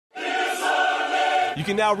You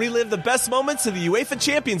can now relive the best moments of the UEFA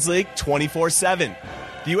Champions League 24/7.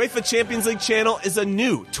 The UEFA Champions League channel is a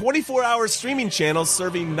new 24-hour streaming channel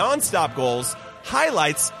serving non-stop goals,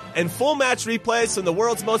 highlights, and full match replays from the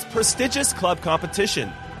world's most prestigious club competition.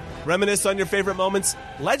 Reminisce on your favorite moments,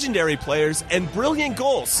 legendary players, and brilliant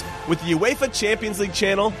goals with the UEFA Champions League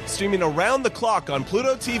channel streaming around the clock on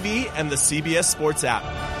Pluto TV and the CBS Sports app.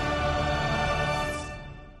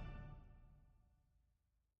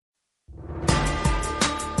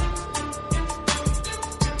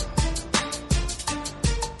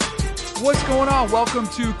 What's going on? Welcome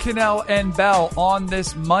to Cannell and Bell on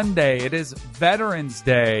this Monday. It is Veterans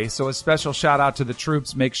Day, so a special shout out to the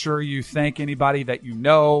troops. Make sure you thank anybody that you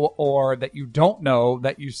know or that you don't know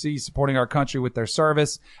that you see supporting our country with their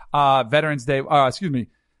service. Veterans Day,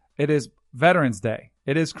 it is Veterans Day.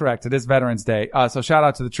 It is correct. It is Veterans Day. So shout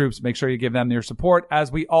out to the troops. Make sure you give them your support.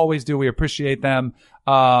 As we always do, we appreciate them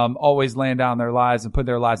always laying down their lives and putting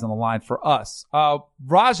their lives on the line for us.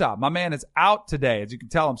 Raja, my man, is out today. As you can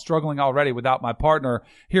tell, I'm struggling already without my partner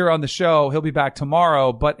here on the show. He'll be back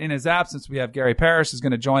tomorrow, but in his absence, we have Gary Parrish who's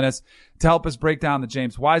going to join us to help us break down the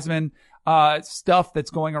James Wiseman stuff that's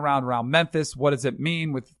going around Memphis. What does it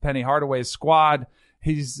mean with Penny Hardaway's squad?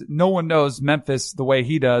 No one knows Memphis the way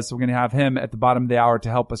he does, so we're going to have him at the bottom of the hour to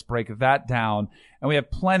help us break that down. And we have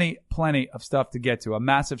plenty of stuff to get to. A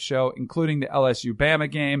massive show, including the LSU-Bama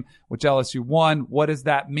game, which LSU won. What does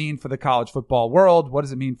that mean for the college football world? What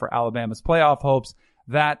does it mean for Alabama's playoff hopes?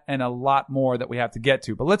 That and a lot more that we have to get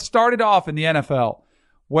to. But let's start it off in the NFL,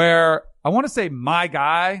 where I want to say my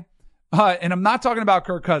guy, and I'm not talking about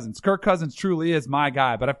Kirk Cousins. Kirk Cousins truly is my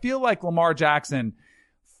guy, but I feel like Lamar Jackson,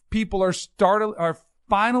 people are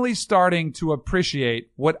finally starting to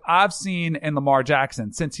appreciate what I've seen in Lamar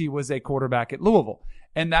Jackson since he was a quarterback at Louisville.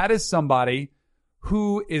 And that is somebody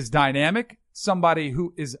who is dynamic, somebody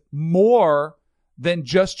who is more than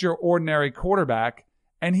just your ordinary quarterback.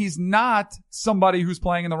 And he's not somebody who's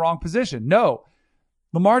playing in the wrong position. No,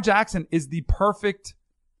 Lamar Jackson is the perfect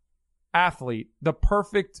athlete, the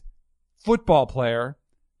perfect football player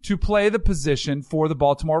to play the position for the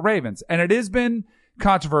Baltimore Ravens. And it has been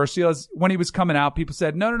controversial. As when he was coming out, people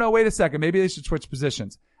said, no, wait a second, maybe they should switch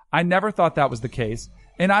positions. I never thought that was the case.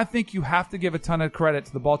 And I think you have to give a ton of credit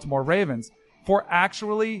to the Baltimore Ravens for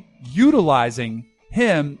actually utilizing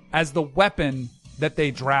him as the weapon that they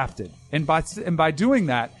drafted. And by doing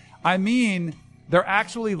that, I mean they're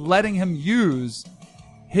actually letting him use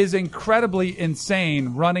his incredibly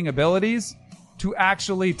insane running abilities to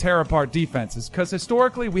actually tear apart defenses. Because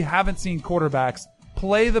historically, we haven't seen quarterbacks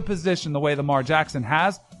play the position the way Lamar Jackson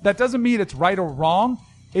has. That doesn't mean it's right or wrong.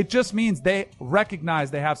 It just means they recognize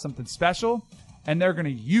they have something special and they're going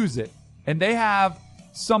to use it. And they have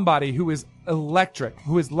somebody who is electric,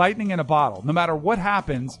 who is lightning in a bottle. No matter what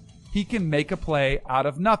happens, he can make a play out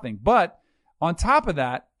of nothing. But on top of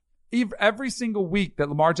that, every single week that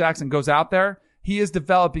Lamar Jackson goes out there, he is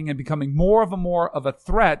developing and becoming more of a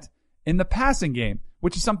threat in the passing game,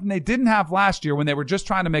 which is something they didn't have last year when they were just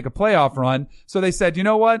trying to make a playoff run. So they said, you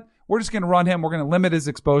know what? We're just going to run him. We're going to limit his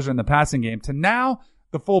exposure in the passing game. To now,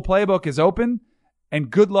 the full playbook is open, and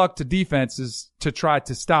good luck to defenses to try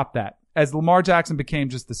to stop that. As Lamar Jackson became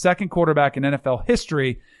just the second quarterback in NFL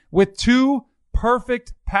history with 2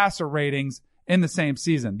 perfect passer ratings in the same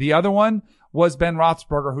season. The other one was Ben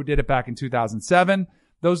Roethlisberger, who did it back in 2007.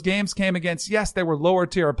 Those games came against, yes, they were lower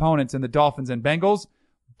tier opponents in the Dolphins and Bengals,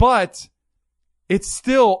 but it's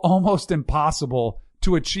still almost impossible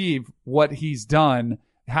to achieve what he's done,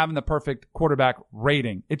 having the perfect quarterback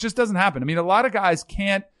rating. It just doesn't happen. I mean, a lot of guys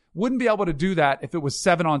wouldn't be able to do that if it was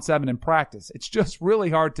 7-on-7 in practice. It's just really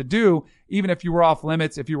hard to do, even if you were off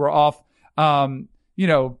limits, if you were off,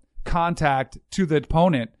 contact to the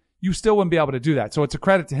opponent, you still wouldn't be able to do that. So it's a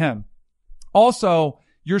credit to him. Also,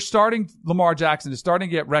 Lamar Jackson is starting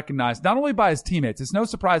to get recognized not only by his teammates. It's no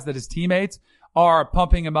surprise that his teammates are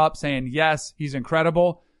pumping him up, saying, yes, he's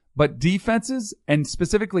incredible. But defenses, and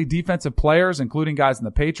specifically defensive players, including guys in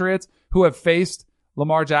the Patriots who have faced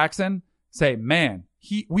Lamar Jackson, say, man,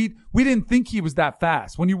 we didn't think he was that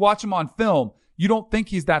fast. When you watch him on film, you don't think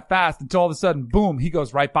he's that fast until all of a sudden, boom, he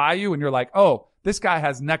goes right by you. And you're like, oh, this guy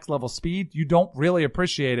has next level speed. You don't really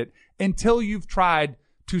appreciate it until you've tried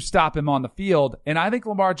to stop him on the field. And I think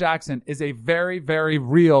Lamar Jackson is a very, very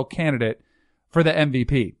real candidate for the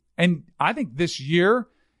MVP. And I think this year,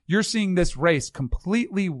 you're seeing this race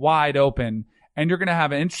completely wide open, and you're going to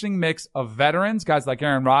have an interesting mix of veterans, guys like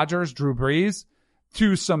Aaron Rodgers, Drew Brees,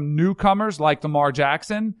 to some newcomers like Lamar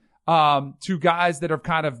Jackson, to guys that are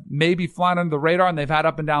kind of maybe flying under the radar and they've had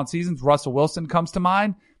up and down seasons. Russell Wilson comes to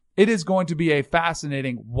mind. It is going to be a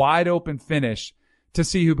fascinating, wide open finish to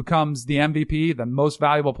see who becomes the MVP, the most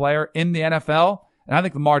valuable player in the NFL. And I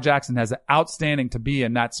think Lamar Jackson has it outstanding to be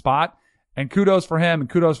in that spot. And kudos for him and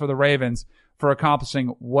kudos for the Ravens for accomplishing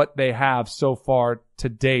what they have so far to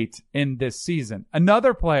date in this season.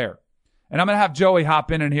 Another player, and I'm going to have Joey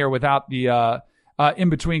hop in here without the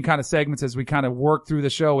in-between kind of segments as we kind of work through the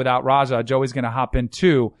show without Raja. Joey's going to hop in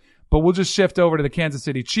too. But we'll just shift over to the Kansas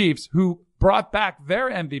City Chiefs, who brought back their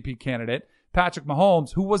MVP candidate, Patrick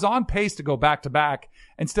Mahomes, who was on pace to go back-to-back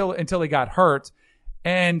and still until he got hurt.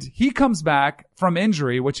 And he comes back from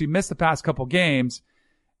injury, which he missed the past couple games,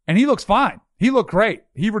 and he looks fine. He looked great.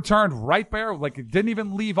 He returned right there, like it didn't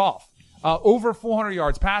even leave off. Over 400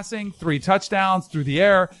 yards passing, 3 touchdowns through the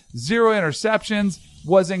air, 0 interceptions,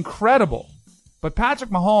 was incredible. But Patrick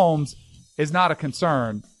Mahomes is not a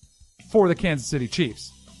concern for the Kansas City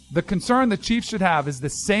Chiefs. The concern the Chiefs should have is the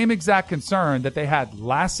same exact concern that they had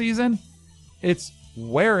last season. It's,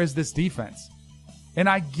 where is this defense? And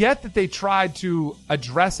I get that they tried to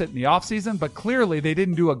address it in the offseason, but clearly they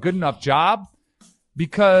didn't do a good enough job,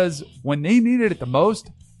 because when they needed it the most,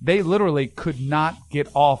 they literally could not get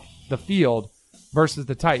off the field versus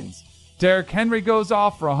the Titans. Derrick Henry goes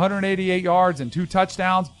off for 188 yards and 2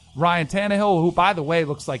 touchdowns. Ryan Tannehill, who, by the way,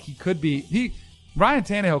 looks like Ryan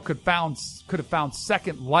Tannehill could have found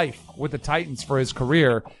second life with the Titans for his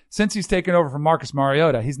career since he's taken over from Marcus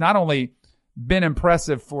Mariota. He's not only been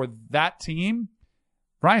impressive for that team,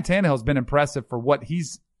 Ryan Tannehill's been impressive for what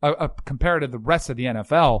he's compared to the rest of the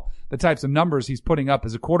NFL, the types of numbers he's putting up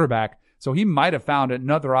as a quarterback. So he might have found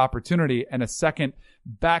another opportunity and a second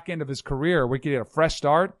back end of his career where he could get a fresh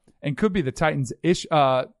start and could be the Titans'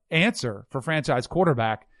 answer for franchise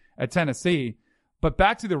quarterback at Tennessee. But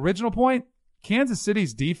back to the original point, Kansas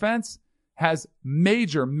City's defense has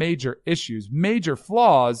major, major issues, major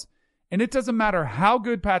flaws, and it doesn't matter how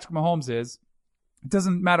good Patrick Mahomes is. It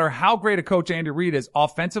doesn't matter how great a coach Andy Reid is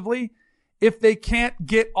offensively. If they can't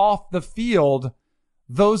get off the field,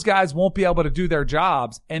 those guys won't be able to do their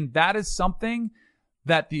jobs. And that is something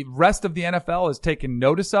that the rest of the NFL has taken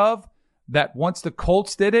notice of, that once the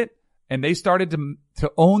Colts did it and they started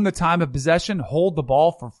to own the time of possession, hold the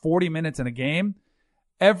ball for 40 minutes in a game,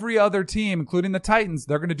 every other team, including the Titans,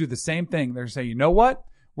 they're going to do the same thing. They're going to say, you know what?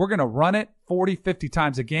 We're going to run it 40, 50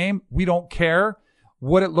 times a game. We don't care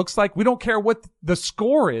what it looks like. We don't care what the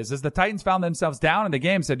score is. As the Titans found themselves down in the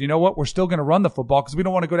game, said, you know what? We're still going to run the football because we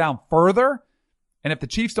don't want to go down further. And if the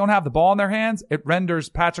Chiefs don't have the ball in their hands, it renders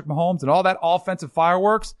Patrick Mahomes and all that offensive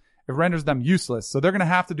fireworks, it renders them useless. So they're going to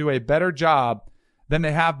have to do a better job than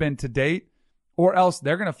they have been to date, or else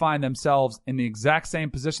they're going to find themselves in the exact same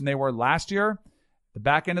position they were last year, the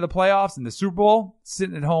back end of the playoffs and the Super Bowl,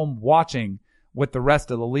 sitting at home watching with the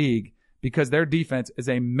rest of the league, because their defense is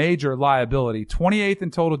a major liability. 28th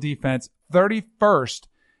in total defense, 31st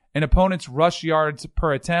in opponents' rush yards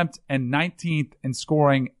per attempt, and 19th in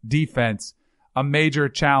scoring defense. A major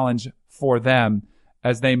challenge for them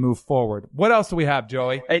as they move forward. What else do we have,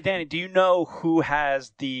 Joey? Hey, Danny, do you know who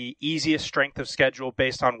has the easiest strength of schedule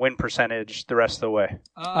based on win percentage the rest of the way?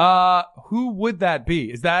 Who would that be?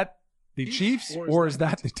 Is that the Chiefs or is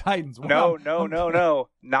that the Titans? No.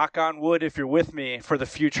 Knock on wood if you're with me, for the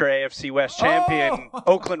future AFC West champion,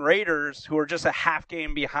 Oakland Raiders, who are just a half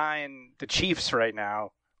game behind the Chiefs right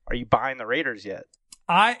now. Are you buying the Raiders yet?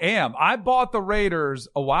 I am. I bought the Raiders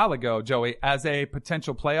a while ago, Joey, as a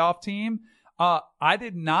potential playoff team. I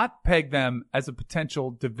did not peg them as a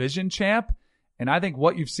potential division champ. And I think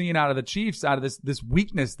what you've seen out of the Chiefs, out of this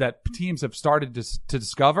weakness that teams have started to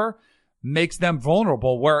discover, makes them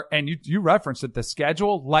vulnerable. And you referenced it, the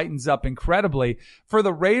schedule lightens up incredibly for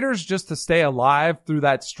the Raiders just to stay alive through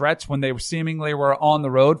that stretch when they seemingly were on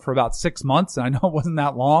the road for about 6 months. And I know it wasn't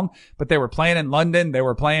that long, but they were playing in London. They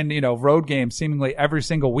were playing, road games seemingly every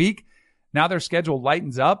single week. Now their schedule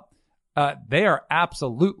lightens up. They are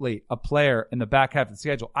absolutely a player in the back half of the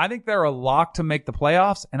schedule. I think they're a lock to make the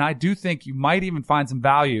playoffs. And I do think you might even find some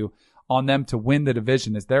value on them to win the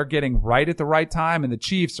division, as they're getting right at the right time and the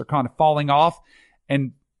Chiefs are kind of falling off.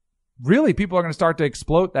 And really, people are going to start to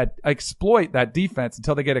exploit that defense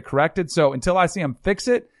until they get it corrected. So until I see them fix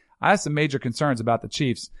it, I have some major concerns about the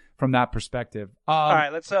Chiefs from that perspective. All right,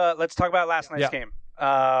 let's talk about last night's game.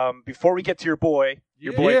 Before we get to your boy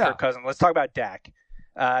Kirk Cousins, let's talk about Dak.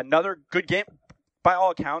 Another good game, by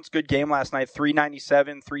all accounts, good game last night.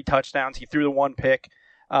 397, 3 touchdowns. He threw the 1 pick,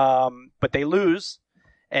 but they lose.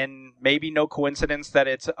 And maybe no coincidence that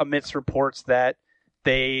it's amidst reports that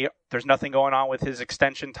there's nothing going on with his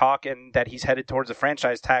extension talk, and that he's headed towards a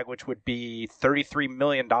franchise tag, which would be $33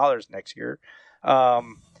 million next year. But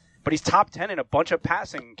he's top 10 in a bunch of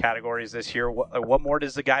passing categories this year. What more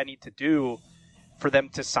does the guy need to do for them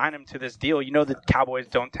to sign him to this deal. You know, the Cowboys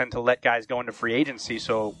don't tend to let guys go into free agency,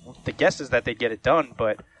 so the guess is that they get it done.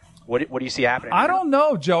 But what do you see happening? I don't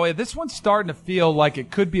know, Joey. This one's starting to feel like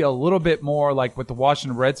it could be a little bit more like what the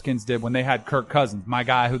Washington Redskins did when they had Kirk Cousins, my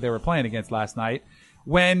guy who they were playing against last night.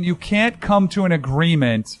 When you can't come to an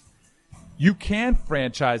agreement, you can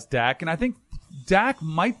franchise Dak, and I think Dak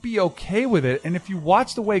might be okay with it. And if you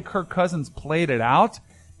watch the way Kirk Cousins played it out,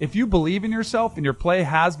 if you believe in yourself and your play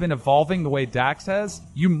has been evolving the way Dak says,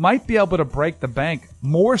 you might be able to break the bank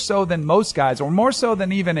more so than most guys, or more so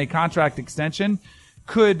than even a contract extension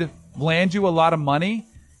could land you a lot of money.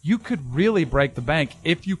 You could really break the bank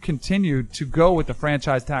if you continue to go with the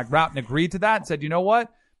franchise tag route and agreed to that and said, you know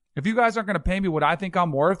what? If you guys aren't going to pay me what I think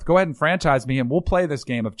I'm worth, go ahead and franchise me and we'll play this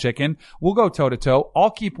game of chicken. We'll go toe-to-toe.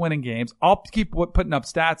 I'll keep winning games. I'll keep putting up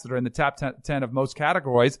stats that are in the top 10 of most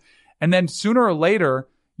categories. And then sooner or later,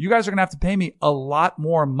 you guys are going to have to pay me a lot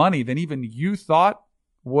more money than even you thought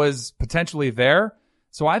was potentially there.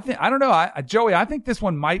 So I don't know, Joey, I think this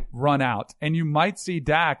one might run out, and you might see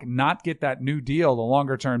Dak not get that new deal, the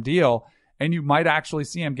longer-term deal, and you might actually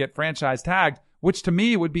see him get franchise tagged, which to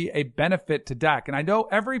me would be a benefit to Dak. And I know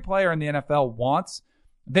every player in the NFL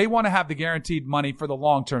they want to have the guaranteed money for the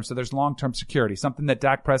long term, so there's long-term security, something that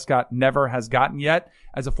Dak Prescott never has gotten yet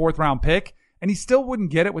as a fourth-round pick. And he still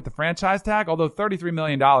wouldn't get it with the franchise tag, although $33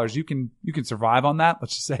 million, you can survive on that.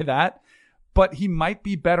 Let's just say that. But he might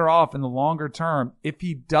be better off in the longer term if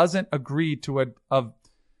he doesn't agree to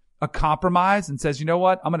a compromise and says, you know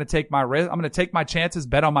what, I'm going to take my risk. I'm going to take my chances,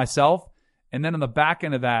 bet on myself. And then on the back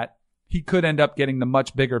end of that, he could end up getting the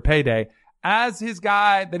much bigger payday, as his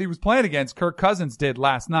guy that he was playing against, Kirk Cousins, did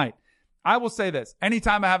last night. I will say this.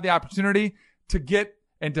 Anytime I have the opportunity to get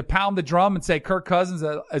and to pound the drum and say Kirk Cousins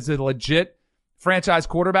is a legit franchise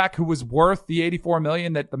quarterback who was worth the $84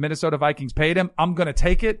 million that the Minnesota Vikings paid him, I'm going to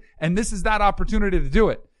take it. And this is that opportunity to do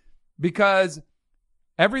it, because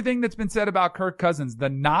everything that's been said about Kirk Cousins, the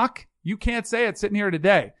knock, you can't say it sitting here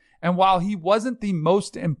today. And while he wasn't the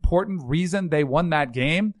most important reason they won that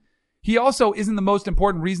game, he also isn't the most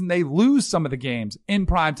important reason they lose some of the games in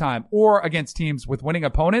prime time or against teams with winning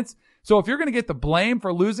opponents. So if you're going to get the blame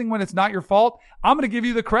for losing when it's not your fault, I'm going to give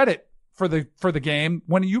you the credit for the game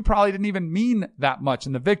when you probably didn't even mean that much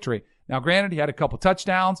in the victory. Now, granted, he had a couple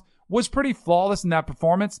touchdowns, was pretty flawless in that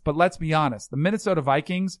performance, but let's be honest, the Minnesota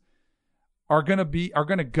Vikings are going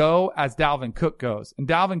to go as Dalvin Cook goes. And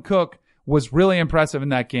Dalvin Cook was really impressive in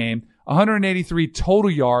that game. 183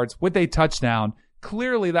 total yards with a touchdown.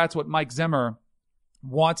 Clearly, that's what Mike Zimmer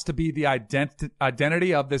wants to be the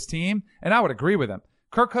identity of this team, and I would agree with him.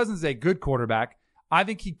 Kirk Cousins is a good quarterback. I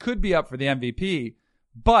think he could be up for the MVP,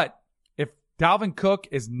 but if Dalvin Cook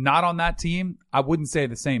is not on that team, I wouldn't say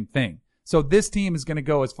the same thing. So this team is going to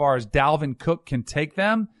go as far as Dalvin Cook can take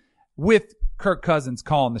them, with Kirk Cousins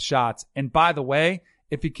calling the shots. And by the way,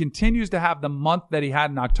 if he continues to have the month that he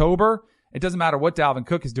had in October, it doesn't matter what Dalvin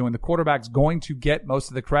Cook is doing. The quarterback's going to get most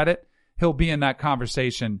of the credit. He'll be in that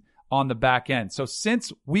conversation on the back end. So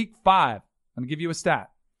since week 5, I'm going to give you a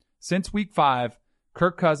stat. Since week 5,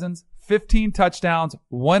 Kirk Cousins, 15 touchdowns,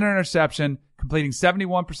 1 interception, completing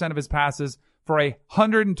 71% of his passes for a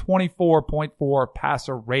 124.4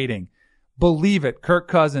 passer rating. Believe it, Kirk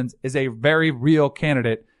Cousins is a very real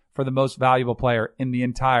candidate for the most valuable player in the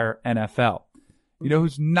entire NFL. You know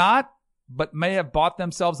who's not, but may have bought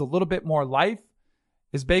themselves a little bit more life,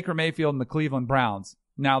 is Baker Mayfield and the Cleveland Browns.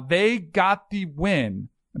 Now, they got the win,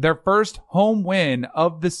 their first home win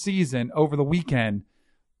of the season over the weekend,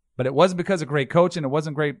 but it wasn't because of great coaching. It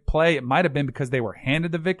wasn't great play. It might have been because they were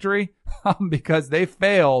handed the victory because they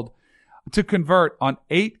failed to convert on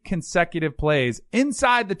 8 consecutive plays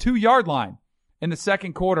inside the 2-yard line in the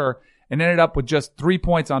second quarter and ended up with just 3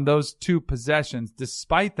 points on those 2 possessions.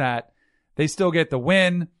 Despite that, they still get the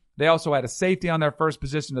win. They also had a safety on their first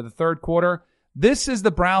possession of the third quarter. This is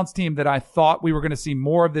the Browns team that I thought we were going to see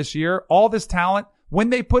more of this year. All this talent, when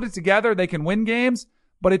they put it together, they can win games,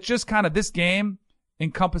 but it's just kind of, this game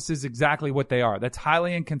encompasses exactly what they are. That's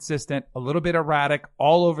highly inconsistent, a little bit erratic,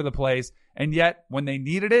 all over the place. And yet, when they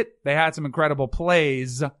needed it, they had some incredible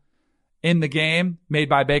plays in the game made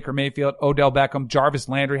by Baker Mayfield, Odell Beckham. Jarvis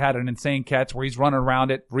Landry had an insane catch where he's running around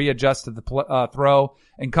it, readjusts to the throw,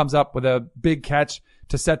 and comes up with a big catch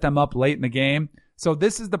to set them up late in the game. So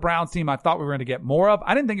this is the Browns team I thought we were going to get more of.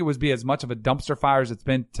 I didn't think it would be as much of a dumpster fire as it's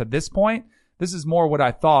been to this point. This is more what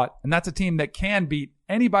I thought. And that's a team that can beat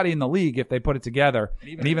anybody in the league if they put it together.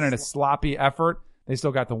 And even in a sloppy effort, they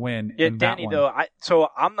still got the win. Yeah, Danny, though,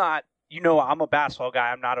 I'm not, I'm a basketball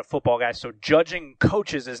guy. I'm not a football guy. So judging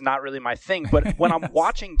coaches is not really my thing. But when I'm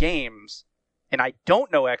watching games and I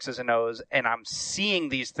don't know X's and O's, and I'm seeing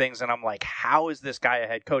these things, and I'm like, how is this guy a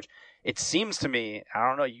head coach? It seems to me, I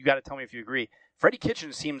don't know, you got to tell me if you agree, Freddie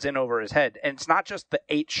Kitchens seems in over his head. And it's not just the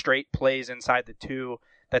 8 straight plays inside the 2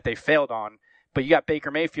 that they failed on, but you got Baker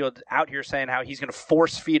Mayfield out here saying how he's going to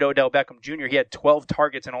force feed Odell Beckham Jr. He had 12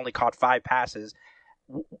 targets and only caught 5 passes.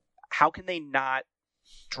 How can they not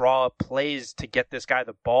draw plays to get this guy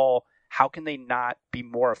the ball? How can they not be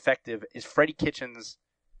more effective? Is Freddie Kitchens,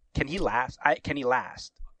 can he last? Can he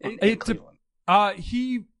last in Cleveland?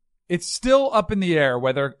 It's still up in the air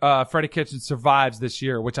whether Freddie Kitchens survives this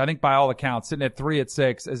year, which I think by all accounts, sitting at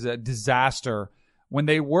 3-6 is a disaster. When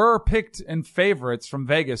they were picked in favorites from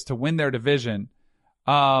Vegas to win their division,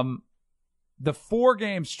 the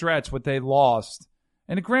 4-game stretch, what they lost,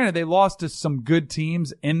 and granted, they lost to some good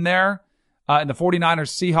teams in there, in the 49ers,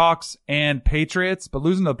 Seahawks, and Patriots, but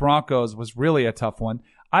losing to the Broncos was really a tough one.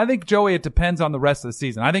 I think, Joey, it depends on the rest of the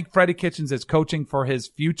season. I think Freddie Kitchens is coaching for his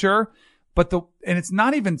future. And it's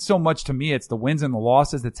not even so much to me, it's the wins and the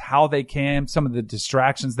losses. It's how they came, some of the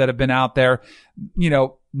distractions that have been out there. You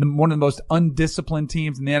know, one of the most undisciplined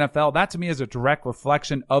teams in the NFL. That to me is a direct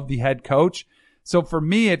reflection of the head coach. So for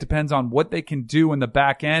me, it depends on what they can do in the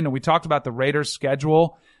back end. And we talked about the Raiders'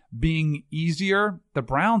 schedule being easier. The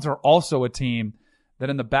Browns are also a team that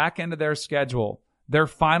in the back end of their schedule, their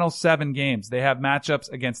final 7 games, they have matchups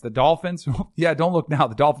against the Dolphins. Yeah, don't look now.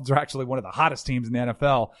 The Dolphins are actually one of the hottest teams in the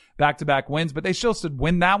NFL. Back-to-back wins, but they still should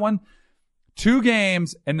win that one. 2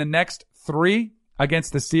 games in the next 3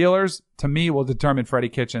 against the Steelers, to me, will determine Freddie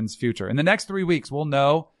Kitchens' future. In the next 3 weeks, we'll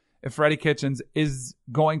know if Freddie Kitchens is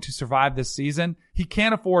going to survive this season. He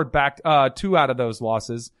can't afford 2 out of those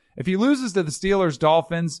losses. If he loses to the Steelers,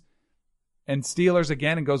 Dolphins, and Steelers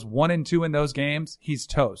again and goes 1-2 in those games, he's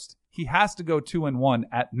toast. He has to go 2-1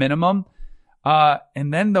 at minimum.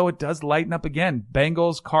 And then, though, it does lighten up again.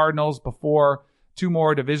 Bengals, Cardinals before 2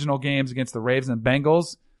 more divisional games against the Ravens and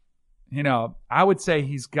Bengals. You know, I would say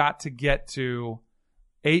he's got to get to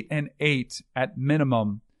 8-8 at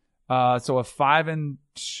minimum. So a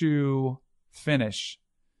 5-2 finish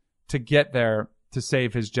to get there to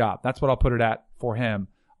save his job. That's what I'll put it at for him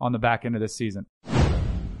on the back end of this season.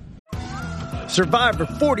 Survivor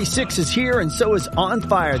 46 is here, and so is On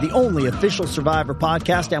Fire, the only official Survivor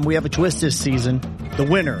podcast, and we have a twist this season. The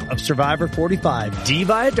winner of Survivor 45, Dee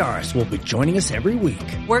Valladares, will be joining us every week.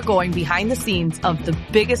 We're going behind the scenes of the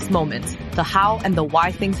biggest moments, the how and the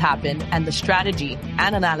why things happen, and the strategy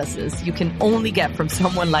and analysis you can only get from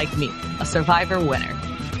someone like me, a Survivor winner.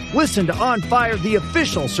 Listen to On Fire, the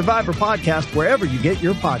official Survivor podcast, wherever you get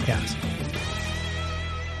your podcast.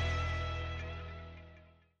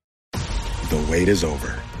 The wait is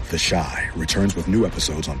over. The Chi returns with new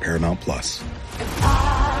episodes on Paramount+.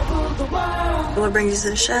 What brings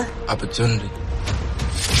you to the Chi? Opportunity.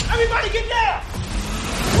 Everybody get down!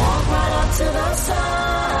 Walk right up to the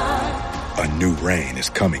side. A new reign is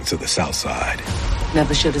coming to the South Side.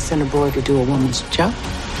 Never should have sent a boy to do a woman's job.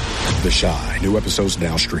 The Chi. New episodes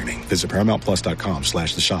now streaming. Visit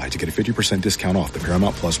ParamountPlus.com/The Chi to get a 50% discount off the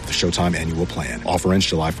Paramount Plus with the Showtime annual plan. Offer ends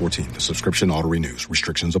July 14th. The subscription auto-renews.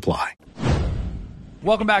 Restrictions apply.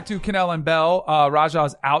 Welcome back to Cannell and Bell.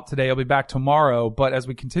 Rajah's out today. He'll be back tomorrow. But as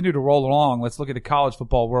we continue to roll along, let's look at the college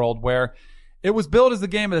football world where it was billed as the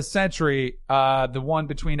game of the century, the one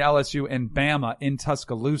between LSU and Bama in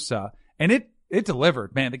Tuscaloosa. And it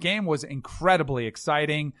delivered, man. The game was incredibly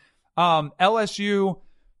exciting. LSU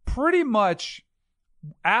pretty much,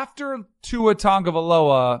 after Tua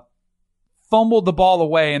Tagovailoa fumbled the ball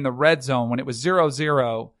away in the red zone when it was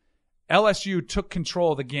 0-0, LSU took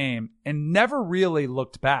control of the game and never really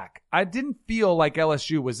looked back. I didn't feel like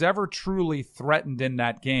LSU was ever truly threatened in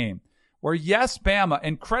that game. Where yes, Bama,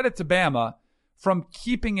 and credit to Bama, from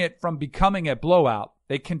keeping it from becoming a blowout,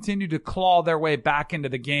 they continued to claw their way back into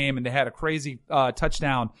the game, and they had a crazy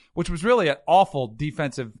touchdown, which was really an awful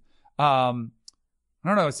defensive, I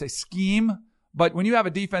don't know, say scheme, but when you have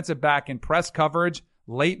a defensive back in press coverage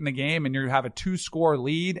late in the game and you have a 2-score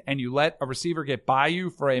lead and you let a receiver get by you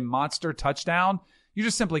for a monster touchdown, you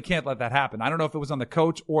just simply can't let that happen. I don't know if it was on the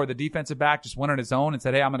coach or the defensive back just went on his own and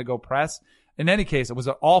said, hey, I'm going to go press. In any case, it was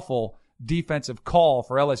an awful defensive call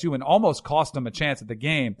for LSU and almost cost them a chance at the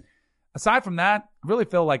game. Aside from that, I really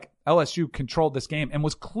feel like LSU controlled this game and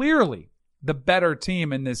was clearly the better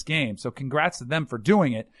team in this game. So congrats to them for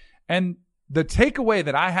doing it. And the takeaway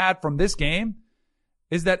that I had from this game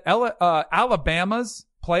is that Alabama's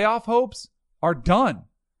playoff hopes are done.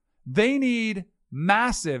 They need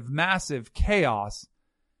massive, massive chaos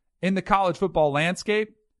in the college football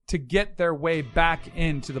landscape to get their way back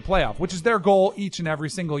into the playoff, which is their goal each and every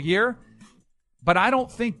single year. But I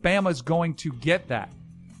don't think Bama's going to get that.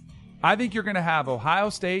 I think you're going to have Ohio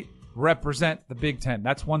State represent the Big Ten.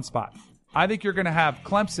 That's one spot. I think you're going to have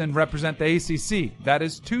Clemson represent the ACC. That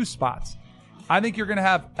is 2 spots. I think you're going to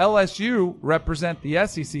have LSU represent the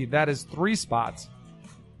SEC. That is 3 spots.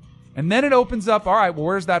 And then it opens up, all right, well,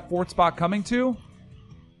 where's that 4th spot coming to?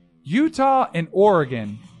 Utah and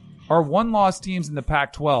Oregon are 1-loss teams in the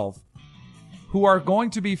Pac-12 who are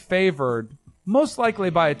going to be favored most likely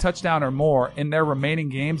by a touchdown or more in their remaining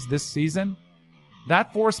games this season.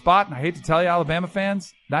 That 4th spot, and I hate to tell you, Alabama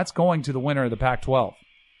fans, that's going to the winner of the Pac-12.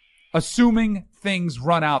 Assuming things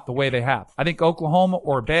run out the way they have. I think Oklahoma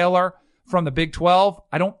or Baylor from the Big 12,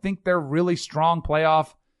 I don't think they're really strong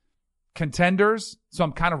playoff contenders, so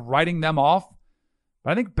I'm kind of writing them off.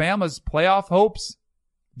 But I think Bama's playoff hopes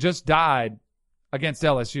just died against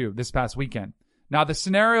LSU this past weekend. Now, the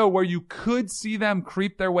scenario where you could see them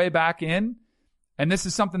creep their way back in, and this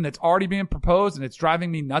is something that's already being proposed, and it's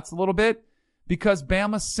driving me nuts a little bit, because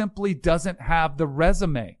Bama simply doesn't have the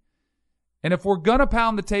resume. And if we're going to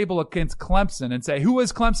pound the table against Clemson and say, who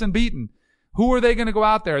has Clemson beaten? Who are they going to go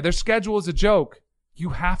out there? Their schedule is a joke. You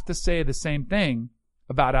have to say the same thing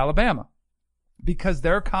about Alabama, because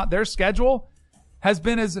their schedule has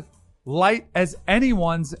been as light as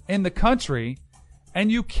anyone's in the country,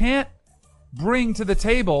 and you can't bring to the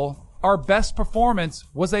table our best performance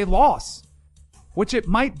was a loss, which it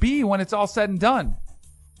might be when it's all said and done.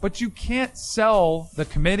 But you can't sell the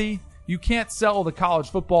committee, you can't sell the college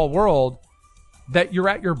football world that you're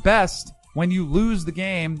at your best when you lose the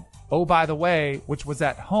game, oh, by the way, which was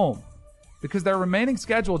at home. Because their remaining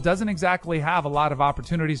schedule doesn't exactly have a lot of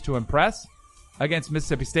opportunities to impress against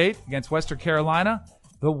Mississippi State, against Western Carolina.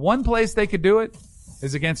 The one place they could do it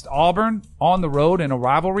is against Auburn on the road in a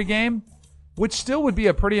rivalry game, which still would be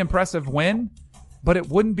a pretty impressive win, but it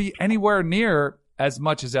wouldn't be anywhere near as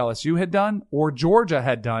much as LSU had done or Georgia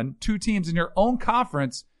had done, 2 teams in your own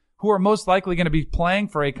conference who are most likely going to be playing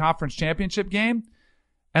for a conference championship game.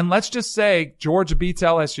 And let's just say Georgia beats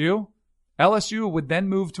LSU. LSU would then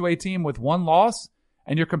move to a team with 1 loss,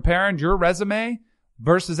 and you're comparing your resume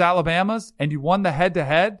versus Alabama's, and you won the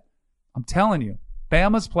head-to-head. I'm telling you,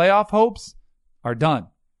 Bama's playoff hopes are done.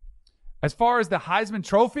 As far as the Heisman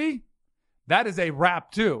Trophy, that is a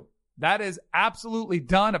wrap too. That is absolutely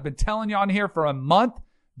done. I've been telling you on here for a month.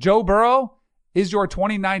 Joe Burrow is your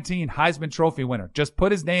 2019 Heisman Trophy winner. Just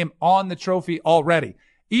put his name on the trophy already.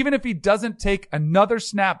 Even if he doesn't take another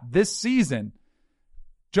snap this season,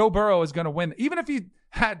 Joe Burrow is going to win. Even if he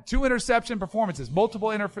had 2 interception performances,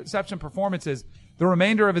 multiple interception performances, the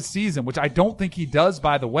remainder of his season, which I don't think he does,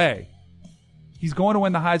 by the way, he's going to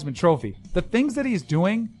win the Heisman Trophy. The things that he's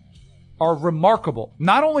doing are remarkable.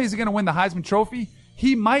 Not only is he going to win the Heisman Trophy,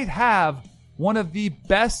 he might have one of the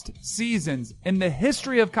best seasons in the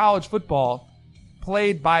history of college football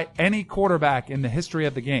played by any quarterback in the history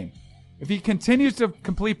of the game. If he continues to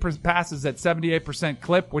complete passes at 78%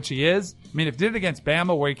 clip, which he is, I mean, if he did it against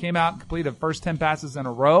Bama where he came out and completed the first 10 passes in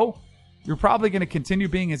a row, you're probably going to continue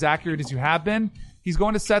being as accurate as you have been. He's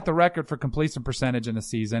going to set the record for completion percentage in the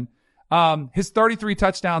season. His 33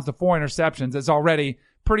 touchdowns to 4 interceptions is already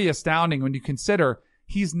pretty astounding when you consider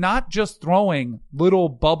he's not just throwing little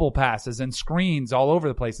bubble passes and screens all over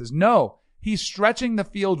the places. No, he's stretching the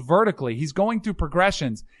field vertically. He's going through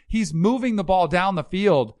progressions. He's moving the ball down the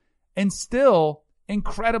field and still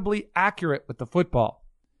incredibly accurate with the football.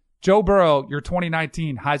 Joe Burrow, your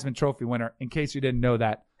 2019 Heisman Trophy winner, in case you didn't know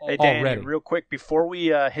that already. Dan, real quick, before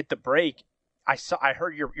we hit the break, I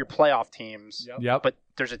heard your playoff teams, Yep. But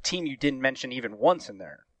there's a team you didn't mention even once in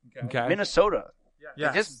there. Okay. Minnesota.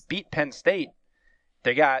 Yes. They just beat Penn State.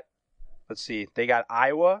 They got, they got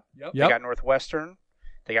Iowa. Yep. They got Northwestern.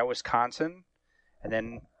 They got Wisconsin. And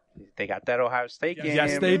then they got that Ohio State game.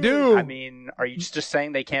 Yes, they do. I mean, are you just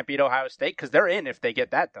saying they can't beat Ohio State? Because they're in if they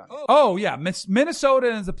get that done. Oh, yeah. Minnesota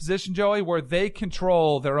is a position, Joey, where they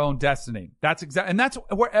control their own destiny. And that's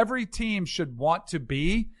where every team should want to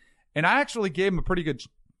be. And I actually gave them a pretty good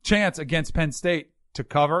chance against Penn State to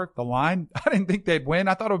cover the line. I didn't think they'd win.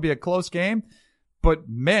 I thought it would be a close game. But,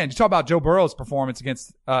 man, you talk about Joe Burrow's performance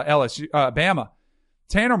against Bama.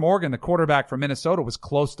 Tanner Morgan, the quarterback from Minnesota, was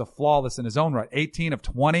close to flawless in his own right. 18 of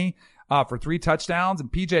 20 for 3 touchdowns.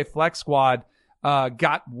 And PJ Fleck Squad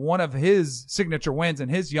got one of his signature wins in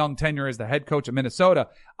his young tenure as the head coach of Minnesota.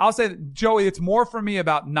 I'll say, Joey, it's more for me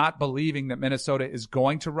about not believing that Minnesota is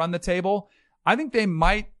going to run the table. I think they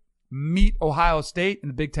might meet Ohio State in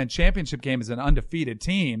the Big Ten championship game as an undefeated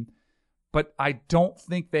team, but I don't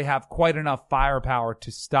think they have quite enough firepower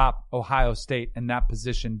to stop Ohio State in that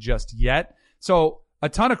position just yet. So a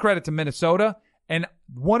ton of credit to Minnesota. And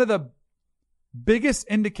one of the biggest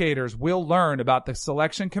indicators we'll learn about the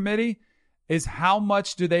selection committee is how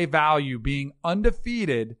much do they value being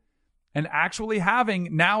undefeated and actually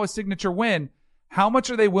having now a signature win. How much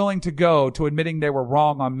are they willing to go to admitting they were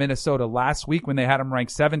wrong on Minnesota last week when they had them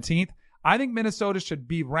ranked 17th? I think Minnesota should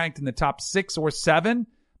be ranked in the top 6 or 7,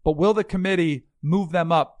 but will the committee move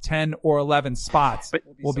them up 10 or 11 spots?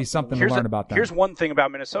 Will be something to learn about that. Here's one thing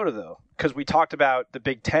about Minnesota, though, because we talked about the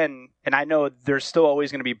Big Ten, and I know there's still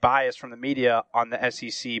always going to be bias from the media on the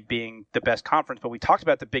SEC being the best conference, but we talked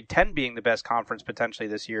about the Big Ten being the best conference potentially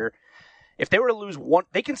this year. If they were to lose one,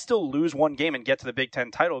 they can still lose one game and get to the Big Ten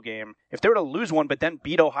title game. If they were to lose one but then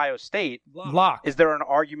beat Ohio State, is there an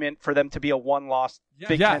argument for them to be a one-loss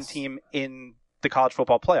Big Ten team in the college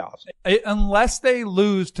football playoffs? Unless they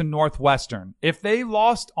lose to Northwestern. If they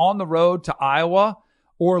lost on the road to Iowa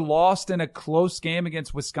or lost in a close game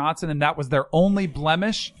against Wisconsin and that was their only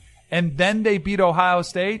blemish, and then they beat Ohio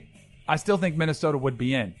State, I still think Minnesota would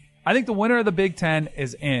be in. I think the winner of the Big Ten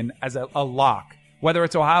is in as a lock. Whether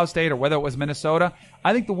it's Ohio State or whether it was Minnesota,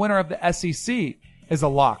 I think the winner of the SEC is a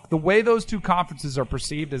lock. The way those two conferences are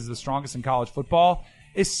perceived as the strongest in college football,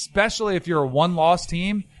 especially if you're a one-loss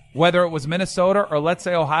team, whether it was Minnesota or let's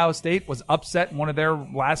say Ohio State was upset in one of their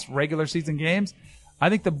last regular season games,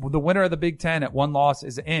 I think the winner of the Big Ten at one loss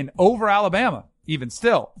is in over Alabama, even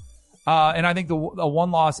still. And I think a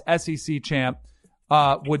one-loss SEC champ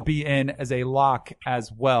would be in as a lock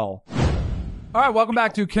as well. All right, welcome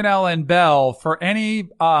back to Kanell and Bell. For any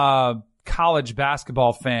college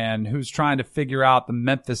basketball fan who's trying to figure out the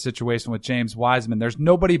Memphis situation with James Wiseman, there's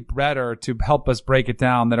nobody better to help us break it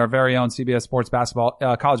down than our very own CBS Sports basketball,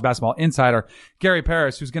 college basketball insider, Gary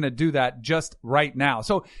Parrish, who's going to do that just right now.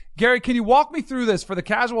 So, Gary, can you walk me through this for the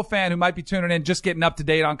casual fan who might be tuning in, just getting up to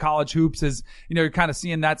date on college hoops as, you're kind of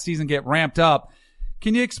seeing that season get ramped up?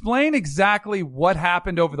 Can you explain exactly what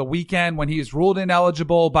happened over the weekend when he was ruled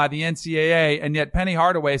ineligible by the NCAA, and yet Penny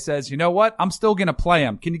Hardaway says, you know what, I'm still going to play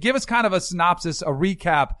him? Can you give us kind of a synopsis, a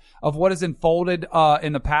recap of what has unfolded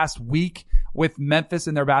in the past week with Memphis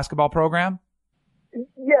and their basketball program?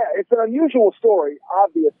 Yeah, it's an unusual story,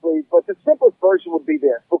 obviously, but the simplest version would be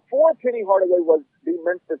this. Before Penny Hardaway was the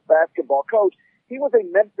Memphis basketball coach, he was a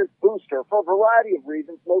Memphis booster for a variety of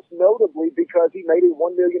reasons, most notably because he made a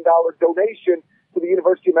 $1 million donation to the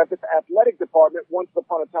University of Memphis athletic department once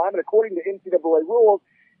upon a time. And according to NCAA rules,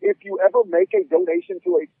 if you ever make a donation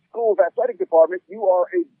to a school's athletic department, you are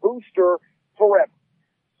a booster forever.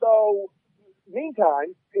 So,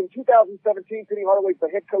 meantime, in 2017, Penny Hardaway is the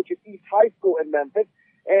head coach at East High School in Memphis,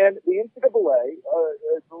 and the NCAA,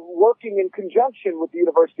 working in conjunction with the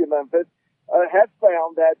University of Memphis, has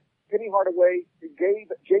found that Penny Hardaway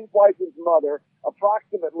gave James Wiseman's mother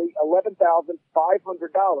approximately $11,500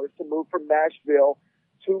 to move from Nashville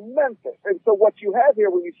to Memphis. And so what you have here,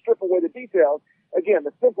 when you strip away the details, again,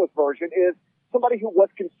 the simplest version is somebody who was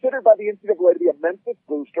considered by the NCAA to be a Memphis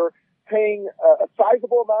booster, paying a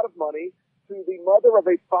sizable amount of money to the mother of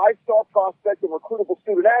a 5-star prospect and recruitable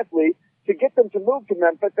student athlete to get them to move to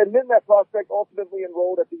Memphis, and then that prospect ultimately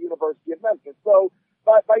enrolled at the University of Memphis. So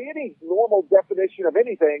by any normal definition of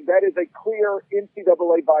anything, that is a clear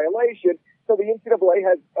NCAA violation. So the NCAA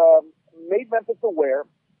has made Memphis aware.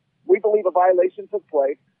 We believe a violation took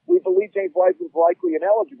place. We believe James Wiseman is likely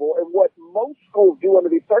ineligible. And what most schools do under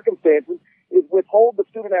these circumstances is withhold the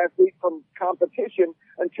student athlete from competition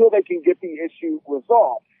until they can get the issue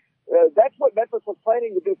resolved. That's what Memphis was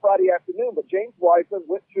planning to do Friday afternoon, but James Wiseman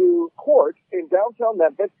went to court in downtown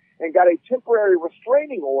Memphis and got a temporary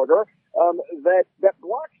restraining order that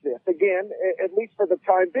blocks this, again, at least for the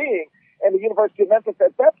time being. And the University of Memphis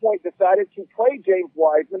at that point decided to play James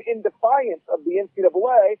Wiseman in defiance of the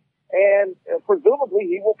NCAA, and presumably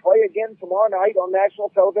he will play again tomorrow night on national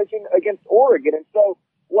television against Oregon. And so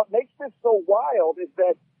what makes this so wild is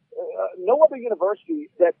that no other university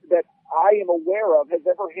that I am aware of has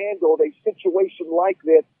ever handled a situation like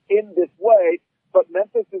this in this way, but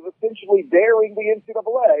Memphis is essentially daring the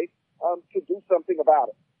NCAA to do something about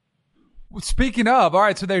it. Speaking of, all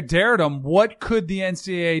right, so they dared them. What could the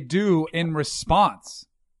NCAA do in response?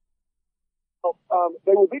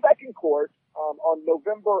 They will be back in court on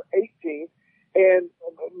November 18th, and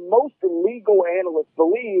most legal analysts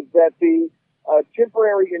believe that the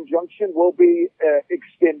temporary injunction will be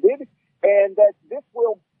extended, and that this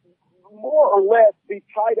will more or less be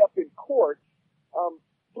tied up in court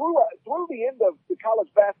through the end of the college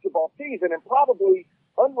basketball season, and probably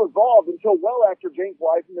unresolved until well after James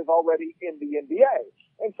Wiseman is already in the NBA.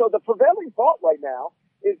 And so the prevailing thought right now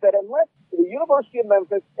is that unless the University of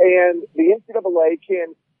Memphis and the NCAA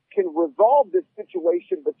can resolve this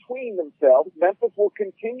situation between themselves, Memphis will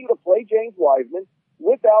continue to play James Wiseman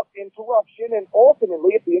without interruption, and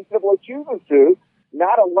ultimately, if the NCAA chooses to,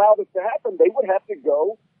 not allow this to happen, they would have to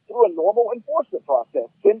go through a normal enforcement process.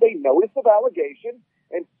 Send a notice of allegation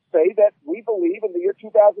and say that we believe in the year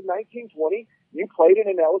 2019-20 you played an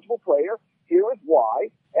ineligible player. Here is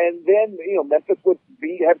why. And then, Memphis would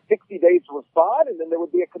have 60 days to respond, and then there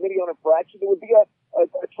would be a committee on infraction. There would be a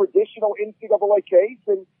traditional NCAA case,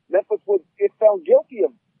 and Memphis would, if found guilty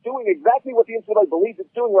of doing exactly what the NCAA believes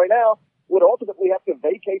it's doing right now, would ultimately have to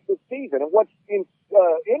vacate this season. And what's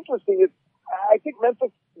interesting is I think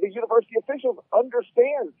Memphis, the university officials,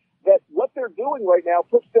 understand that what they're doing right now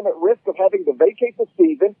puts them at risk of having to vacate the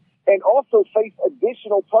season and also face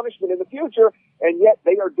additional punishment in the future, and yet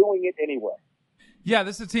they are doing it anyway. Yeah,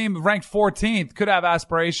 this is a team ranked 14th, could have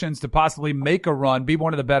aspirations to possibly make a run, be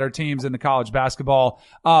one of the better teams in the college basketball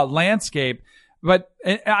landscape. But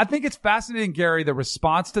I think it's fascinating, Gary, the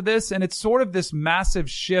response to this, and it's sort of this massive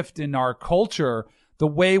shift in our culture, the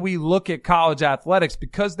way we look at college athletics,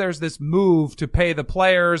 because there's this move to pay the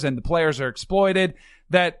players and the players are exploited,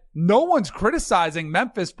 that no one's criticizing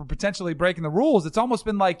Memphis for potentially breaking the rules. It's almost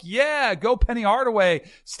been like, yeah, go Penny Hardaway,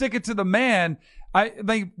 stick it to the man.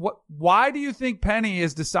 Why do you think Penny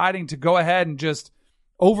is deciding to go ahead and just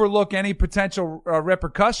overlook any potential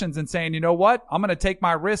repercussions and saying, you know what, I'm going to take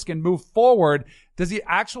my risk and move forward? Does he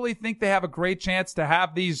actually think they have a great chance to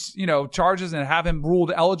have these, charges and have him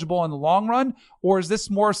ruled eligible in the long run? Or is this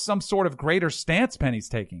more some sort of greater stance Penny's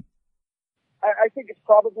taking? I think it's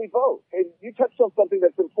probably both. And you touched on something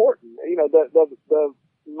that's important. The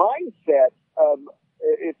mindset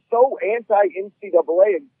is so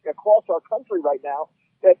anti-NCAA across our country right now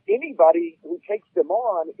that anybody who takes them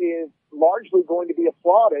on is largely going to be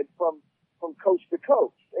applauded from coach to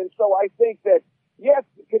coach. And so I think that, yes,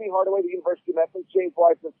 Penny Hardaway, the University of Memphis, James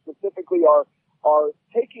Wiseman specifically are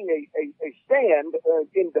taking a stand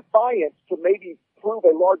in defiance to maybe prove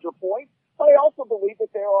a larger point. But I also believe that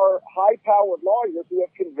there are high-powered lawyers who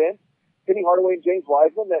have convinced Penny Hardaway and James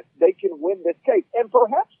Wiseman that they can win this case. And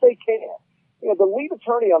perhaps they can. The lead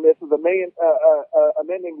attorney on this is a man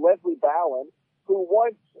named Leslie Bowen, who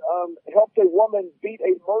once helped a woman beat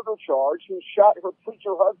a murder charge who shot her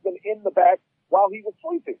preacher husband in the back while he was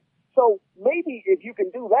sleeping. So maybe if you can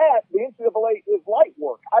do that, the NCAA is light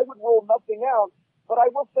work. I would rule nothing out, but I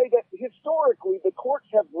will say that historically the courts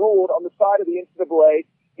have ruled on the side of the NCAA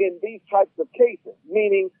in these types of cases,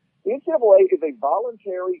 meaning the NCAA is a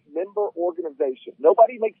voluntary member organization.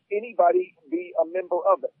 Nobody makes anybody be a member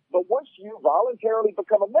of it. But once you voluntarily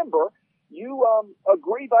become a member, you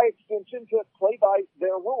agree by extension to play by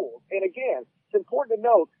their rules. And again, it's important to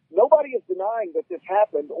note, nobody is denying that this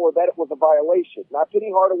happened or that it was a violation. Not Penny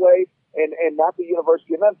Hardaway and not the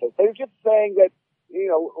University of Memphis. They're just saying that,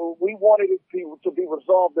 we wanted it to be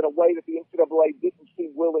resolved in a way that the NCAA didn't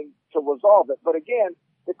seem willing to resolve it. But again,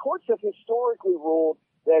 the courts have historically ruled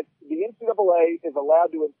that the NCAA is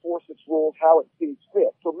allowed to enforce its rules how it sees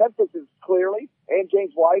fit. So Memphis is clearly, and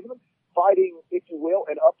James Wiseman, fighting, if you will,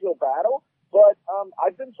 an uphill battle. But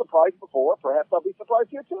I've been surprised before. Perhaps I'll be surprised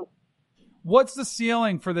here too. What's the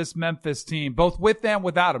ceiling for this Memphis team, both with and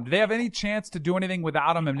without him? Do they have any chance to do anything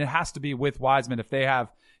without him? And it has to be with Wiseman if they have,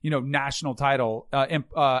 national title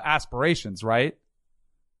aspirations, right?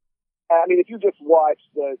 I mean, if you just watch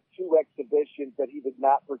the two exhibitions that he did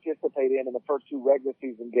not participate in the first two regular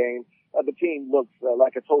season games, the team looks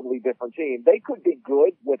like a totally different team. They could be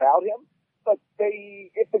good without him, but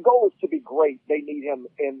if the goal is to be great, they need him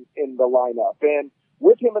in the lineup. And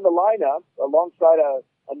with him in the lineup, alongside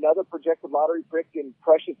another projected lottery pick in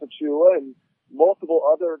Precious Achiuwa and multiple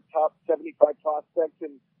other top 75 prospects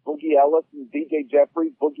in Boogie Ellis and DJ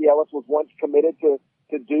Jeffries. Boogie Ellis was once committed to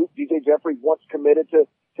Duke. DJ Jeffries once committed to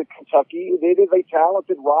Kentucky. It is a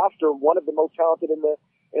talented roster, one of the most talented in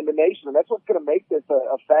the nation, and that's what's going to make this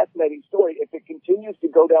a fascinating story if it continues to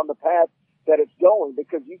go down the path that it's going,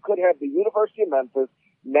 because you could have the University of Memphis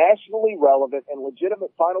nationally relevant and legitimate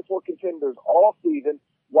Final Four contenders all season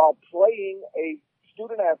while playing a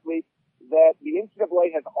student athlete that the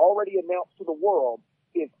NCAA has already announced to the world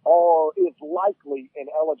is likely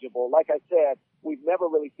ineligible. Like I said, we've never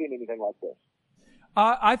really seen anything like this.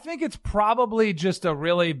 I think it's probably just a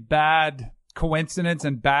really bad coincidence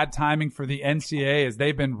and bad timing for the NCAA, as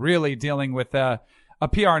they've been really dealing with a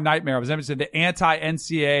PR nightmare. I was interested, the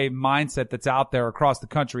anti-NCAA mindset that's out there across the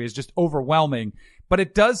country is just overwhelming. But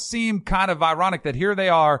it does seem kind of ironic that here they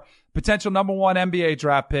are, potential number one NBA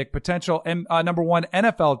draft pick, potential number one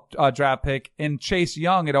NFL draft pick in Chase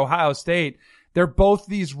Young at Ohio State.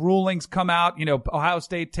 These rulings come out. Ohio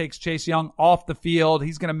State takes Chase Young off the field.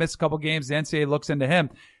 He's going to miss a couple games. The NCAA looks into him.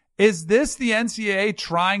 Is this the NCAA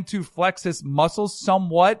trying to flex his muscles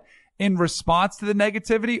somewhat in response to the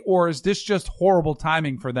negativity, or is this just horrible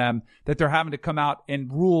timing for them that they're having to come out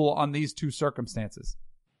and rule on these two circumstances?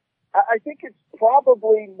 I think it's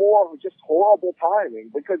probably more just horrible timing,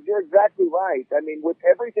 because you're exactly right. I mean, with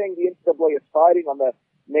everything the NCAA is fighting on the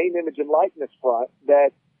name, image, and likeness front, that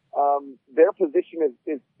their position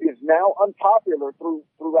is now unpopular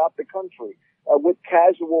throughout the country with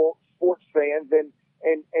casual sports fans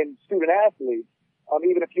and student athletes.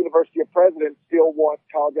 Even if University of Presidents still want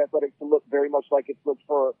college athletics to look very much like it's looked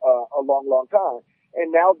for a long, long time.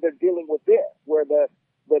 And now they're dealing with this, where the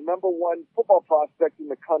number one football prospect in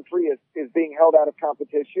the country is being held out of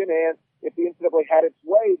competition. And if the NCAA had its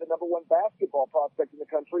way, the number one basketball prospect in the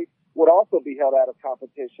country would also be held out of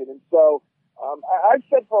competition. And so I've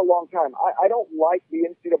said for a long time, I don't like the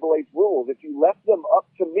NCAA's rules. If you left them up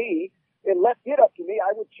to me and left it up to me,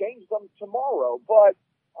 I would change them tomorrow. But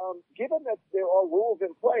given that there are rules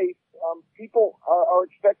in place, people are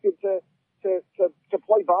expected to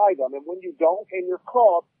play by them. And when you don't and you're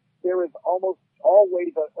caught, there is almost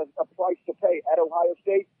always a price to pay. At Ohio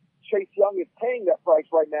State, Chase Young is paying that price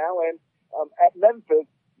right now. And at Memphis,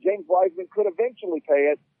 James Wiseman could eventually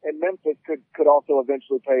pay it, and Memphis could also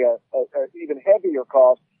eventually pay a even heavier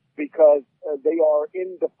cost, because they are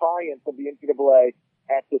in defiance of the NCAA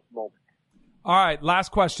at this moment. All right,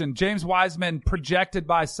 last question. James Wiseman, projected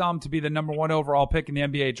by some to be the number one overall pick in the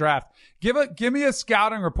NBA draft. Give me a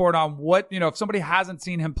scouting report on what, if somebody hasn't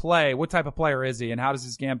seen him play, what type of player is he, and how does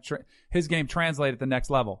his game translate at the next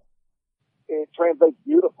level? It translates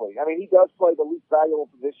beautifully. I mean, he does play the least valuable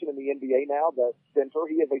position in the NBA now, the center.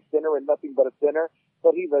 He is a center and nothing but a center,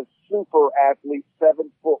 but he's a super athlete,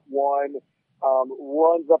 7'1",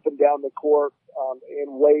 runs up and down the court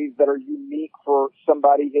in ways that are unique for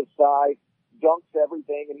somebody his size, dunks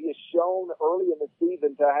everything, and he has shown early in the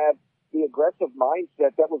season to have the aggressive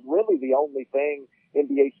mindset that was really the only thing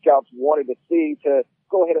NBA scouts wanted to see, to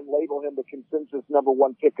go ahead and label him the consensus number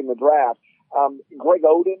one pick in the draft. Greg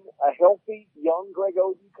Oden, a healthy, young Greg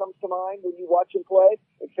Oden comes to mind when you watch him play,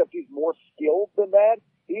 except he's more skilled than that.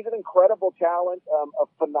 He's an incredible talent, a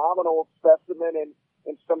phenomenal specimen,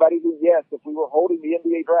 and somebody who, yes, if we were holding the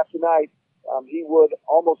NBA draft tonight, he would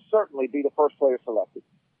almost certainly be the first player selected.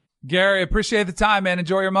 Gary, appreciate the time, man.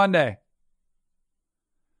 Enjoy your Monday.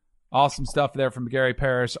 Awesome stuff there from Gary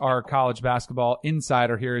Parrish, our college basketball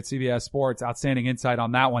insider here at CBS Sports. Outstanding insight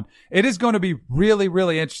on that one. It is going to be really,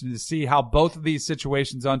 really interesting to see how both of these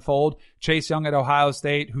situations unfold. Chase Young at Ohio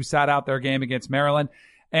State, who sat out their game against Maryland,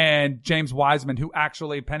 and James Wiseman, who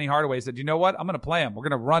actually, Penny Hardaway said, you know what? I'm going to play him. We're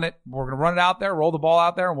going to run it. We're going to run it out there, roll the ball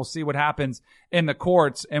out there, and we'll see what happens in the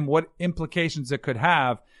courts and what implications it could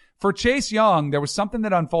have. For Chase Young, there was something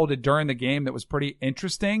that unfolded during the game that was pretty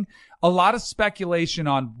interesting. A lot of speculation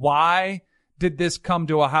on why did this come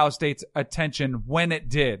to Ohio State's attention when it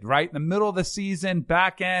did, right? In the middle of the season,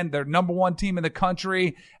 back end, they're number one team in the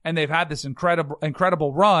country, and they've had this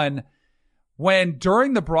incredible run. When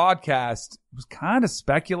during the broadcast, it was kind of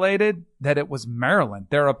speculated that it was Maryland,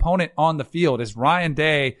 their opponent on the field, as Ryan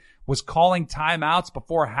Day was calling timeouts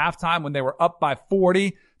before halftime when they were up by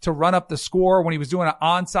 40 to run up the score, when he was doing an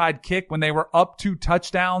onside kick, when they were up 2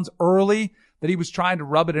 touchdowns early, that he was trying to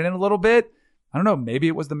rub it in a little bit. I don't know, maybe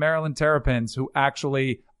it was the Maryland Terrapins who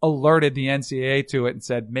actually alerted the NCAA to it and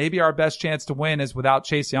said, maybe our best chance to win is without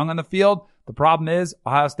Chase Young on the field. The problem is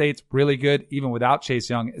Ohio State's really good even without Chase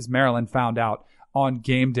Young, as Maryland found out on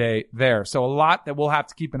game day there. So a lot that we'll have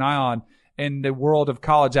to keep an eye on in the world of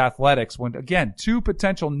college athletics when, again, 2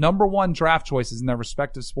 potential number one draft choices in their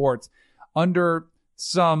respective sports under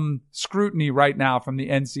some scrutiny right now from the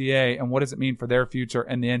NCAA, and what does it mean for their future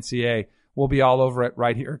and the NCAA. We'll be all over it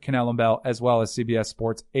right here at Cannell and Bell, as well as CBS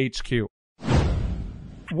Sports HQ.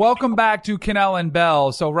 Welcome back to Cannell and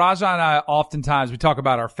Bell. So Raja and I, oftentimes we talk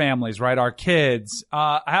about our families, right? Our kids.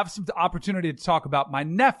 I have some opportunity to talk about my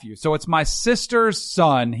nephew. So it's my sister's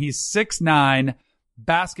son. He's 6'9",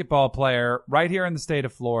 basketball player right here in the state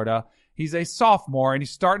of Florida. He's a sophomore, and he's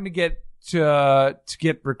starting to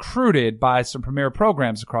get recruited by some premier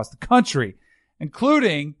programs across the country,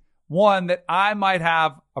 including one that I might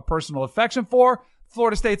have a personal affection for,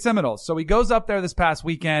 Florida State Seminoles. So he goes up there this past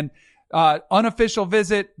weekend, unofficial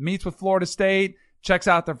visit, meets with Florida State, checks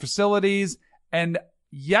out their facilities, and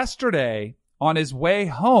yesterday on his way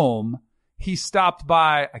home, he stopped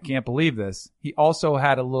by, I can't believe this, he also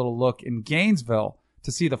had a little look in Gainesville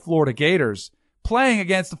to see the Florida Gators playing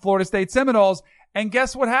against the Florida State Seminoles. And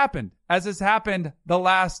guess what happened? As has happened the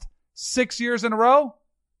last 6 years in a row,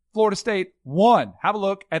 Florida State won. Have a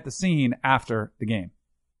look at the scene after the game.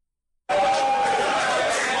 Not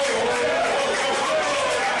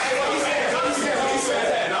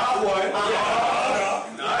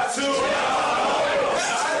 1, not 2.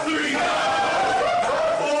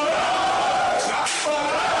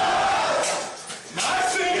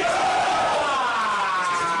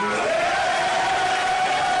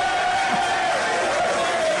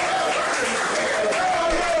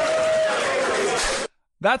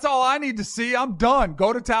 That's all I need to see. I'm done.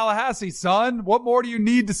 Go to Tallahassee, son. What more do you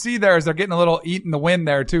need to see there? As they're getting a little eat in the wind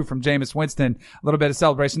there, too, from Jameis Winston. A little bit of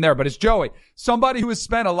celebration there. But it's Joey, somebody who has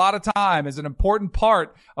spent a lot of time as an important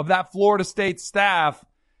part of that Florida State staff.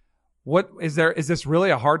 What is there? Is this really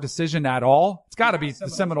a hard decision at all? It's got to be the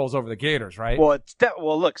Seminoles over the Gators, right? Well,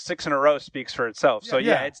 look, 6 in a row speaks for itself. So,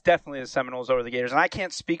 yeah, it's definitely the Seminoles over the Gators. And I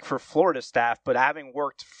can't speak for Florida staff, but having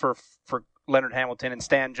worked for Leonard Hamilton and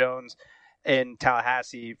Stan Jones in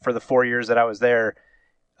Tallahassee for the 4 years that I was there,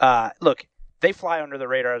 look, they fly under the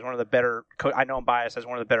radar as one of the better I know I'm biased, as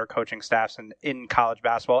one of the better coaching staffs in college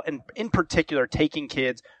basketball, and in particular taking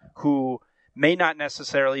kids who may not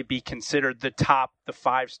necessarily be considered the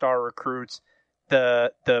 5-star recruits,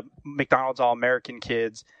 the McDonald's All-American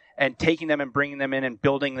kids, and taking them and bringing them in and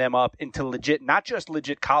building them up into legit, not just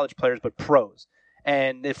legit college players, but pros.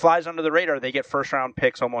 And it flies under the radar. They get first-round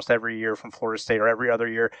picks almost every year from Florida State, or every other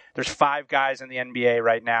year. There's 5 guys in the NBA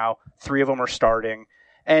right now. 3 of them are starting.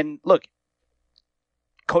 And look,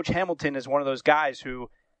 Coach Hamilton is one of those guys who,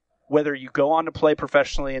 whether you go on to play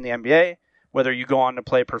professionally in the NBA, whether you go on to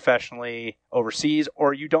play professionally overseas,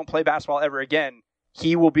 or you don't play basketball ever again,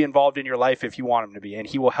 he will be involved in your life if you want him to be, and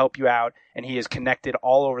he will help you out, and he is connected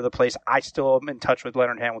all over the place. I still am in touch with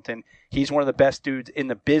Leonard Hamilton. He's one of the best dudes in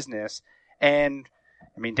the business. And,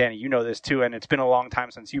 I mean, Danny, you know this too, and it's been a long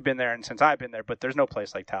time since you've been there and since I've been there, but there's no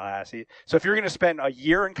place like Tallahassee. So if you're going to spend a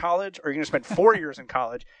year in college, or you're going to spend 4 years in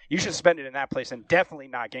college, you should spend it in that place, and definitely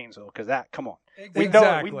not Gainesville, because come on.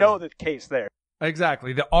 Exactly. We know the case there.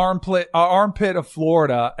 Exactly. The armpit of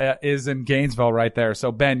Florida is in Gainesville right there.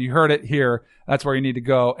 So, Ben, you heard it here. That's where you need to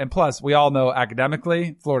go. And plus, we all know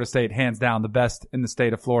academically, Florida State, hands down, the best in the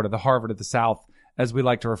state of Florida, the Harvard of the South, as we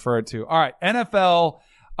like to refer it to. All right, NFL,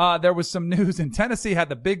 there was some news, and Tennessee had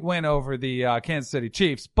the big win over the Kansas City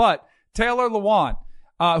Chiefs. But Taylor Lewan,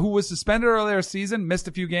 who was suspended earlier this season, missed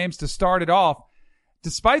a few games to start it off,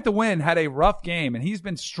 despite the win, had a rough game, and he's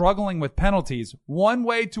been struggling with penalties. One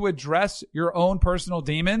way to address your own personal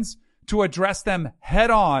demons, to address them head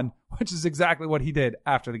on, which is exactly what he did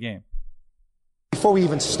after the game. Before we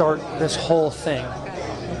even start this whole thing,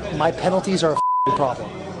 my penalties are a problem.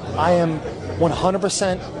 I am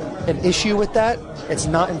 100% an issue with that. It's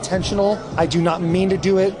not intentional. I do not mean to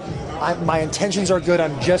do it. My intentions are good.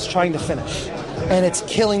 I'm just trying to finish. And it's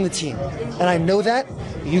killing the team. And I know that.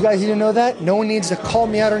 You guys need to know that. No one needs to call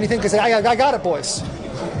me out or anything, because I got it, boys.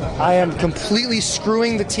 I am completely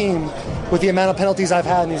screwing the team with the amount of penalties I've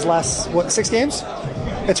had in these last, 6 games?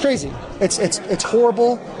 It's crazy. It's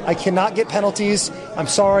horrible. I cannot get penalties. I'm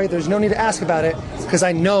sorry. There's no need to ask about it, because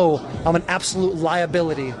I know I'm an absolute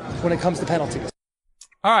liability when it comes to penalties.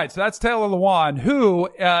 All right, so that's Taylor Lewan, who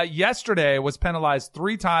yesterday was penalized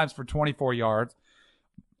 3 times for 24 yards.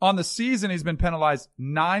 On the season, he's been penalized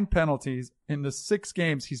 9 penalties in the 6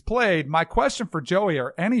 games he's played. My question for Joey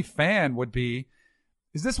or any fan would be,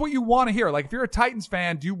 is this what you want to hear? Like, if you're a Titans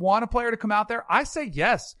fan, do you want a player to come out there? I say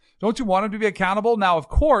yes. Don't you want him to be accountable? Now, of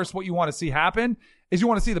course, what you want to see happen is you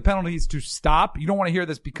want to see the penalties to stop. You don't want to hear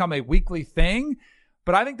this become a weekly thing.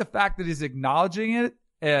 But I think the fact that he's acknowledging it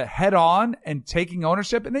head on and taking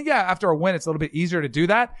ownership. And then, yeah, after a win, it's a little bit easier to do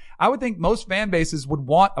that. I would think most fan bases would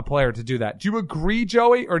want a player to do that. Do you agree,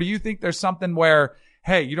 Joey? Or do you think there's something where,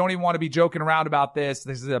 hey, you don't even want to be joking around about this.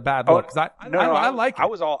 This is a bad look. Because I like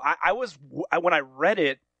it. When I read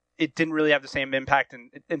it, it didn't really have the same impact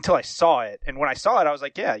until I saw it. And when I saw it, I was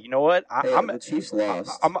like, yeah, you know what? The Chiefs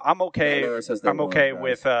lost. I'm okay. I'm okay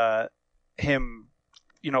with him,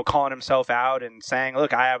 calling himself out and saying,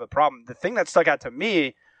 look, I have a problem. The thing that stuck out to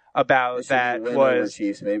me about that was,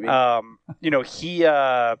 Chiefs, maybe. You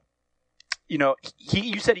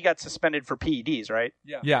said he got suspended for PEDs, right?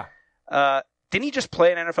 Yeah. Didn't he just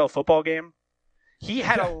play an NFL football game? He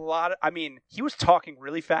had he was talking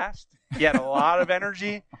really fast. He had a lot of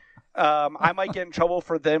energy. I might get in trouble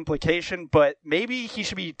for the implication, but maybe he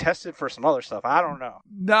should be tested for some other stuff. I don't know.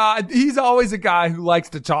 Nah, he's always a guy who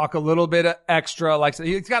likes to talk a little bit extra. Like,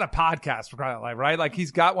 he's got a podcast for crying out loud, right? Like,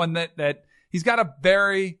 he's got one that he's got a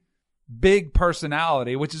very big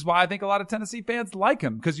personality, which is why I think a lot of Tennessee fans like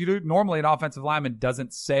him, because normally an offensive lineman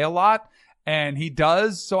doesn't say a lot. And he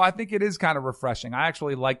does, so I think it is kind of refreshing. I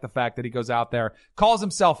actually like the fact that he goes out there, calls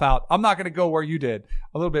himself out. I'm not going to go where you did.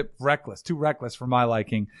 A little bit reckless, too reckless for my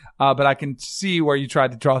liking. But I can see where you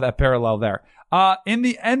tried to draw that parallel there. In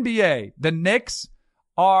the NBA, the Knicks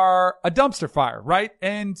are a dumpster fire, right?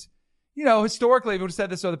 And, historically, if we would have said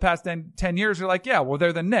this over the past 10 years, you're like, yeah, well,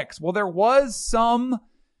 they're the Knicks. Well, there was some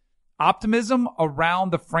optimism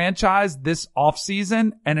around the franchise this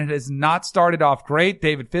offseason, and it has not started off great.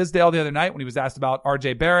 David Fizdale the other night, when he was asked about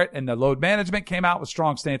RJ Barrett and the load management, came out with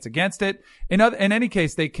strong stance against it. In any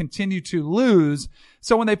case, they continue to lose.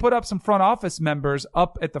 So when they put up some front office members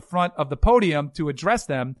up at the front of the podium to address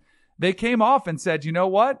them, they came off and said, you know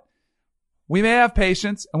what? We may have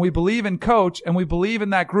patience, and we believe in coach, and we believe in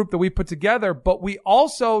that group that we put together, but we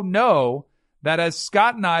also know that, as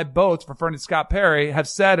Scott and I both, referring to Scott Perry, have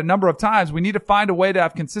said a number of times, we need to find a way to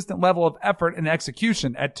have consistent level of effort and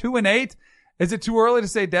execution. At 2-8, is it too early to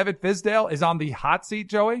say David Fizdale is on the hot seat,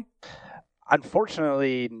 Joey?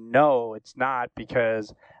 Unfortunately, no, it's not,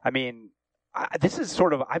 because, I mean, this is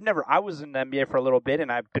sort of, I was in the NBA for a little bit,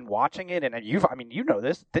 and I've been watching it, and you know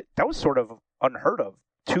this, that was sort of unheard of.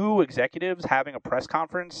 2 executives having a press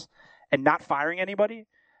conference and not firing anybody,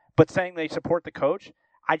 but saying they support the coach.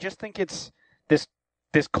 I just think it's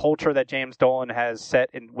this culture that James Dolan has set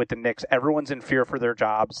in with the Knicks. Everyone's in fear for their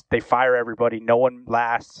jobs. They fire everybody. No one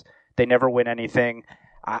lasts. They never win anything.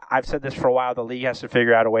 I've said this for a while. The league has to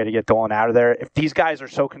figure out a way to get Dolan out of there. If these guys are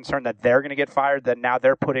so concerned that they're going to get fired, then now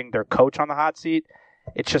they're putting their coach on the hot seat.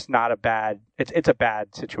 It's just not it's a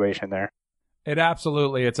bad situation there.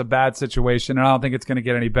 It's a bad situation, and I don't think it's going to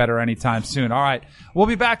get any better anytime soon. All right, we'll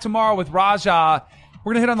be back tomorrow with Raja.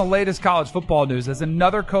 We're going to hit on the latest college football news as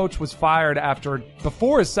another coach was fired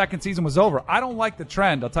before his second season was over. I don't like the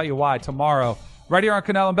trend. I'll tell you why tomorrow, right here on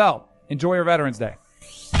Cannell and Bell. Enjoy your Veterans Day.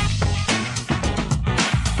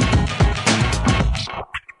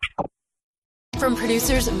 From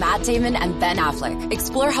producers Matt Damon and Ben Affleck,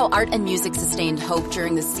 explore how art and music sustained hope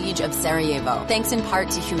during the siege of Sarajevo, thanks in part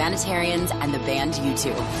to humanitarians and the band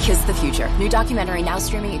U2. Kiss the Future. New documentary now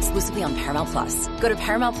streaming exclusively on Paramount+. Go to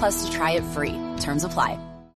Paramount+ to try it free. Terms apply.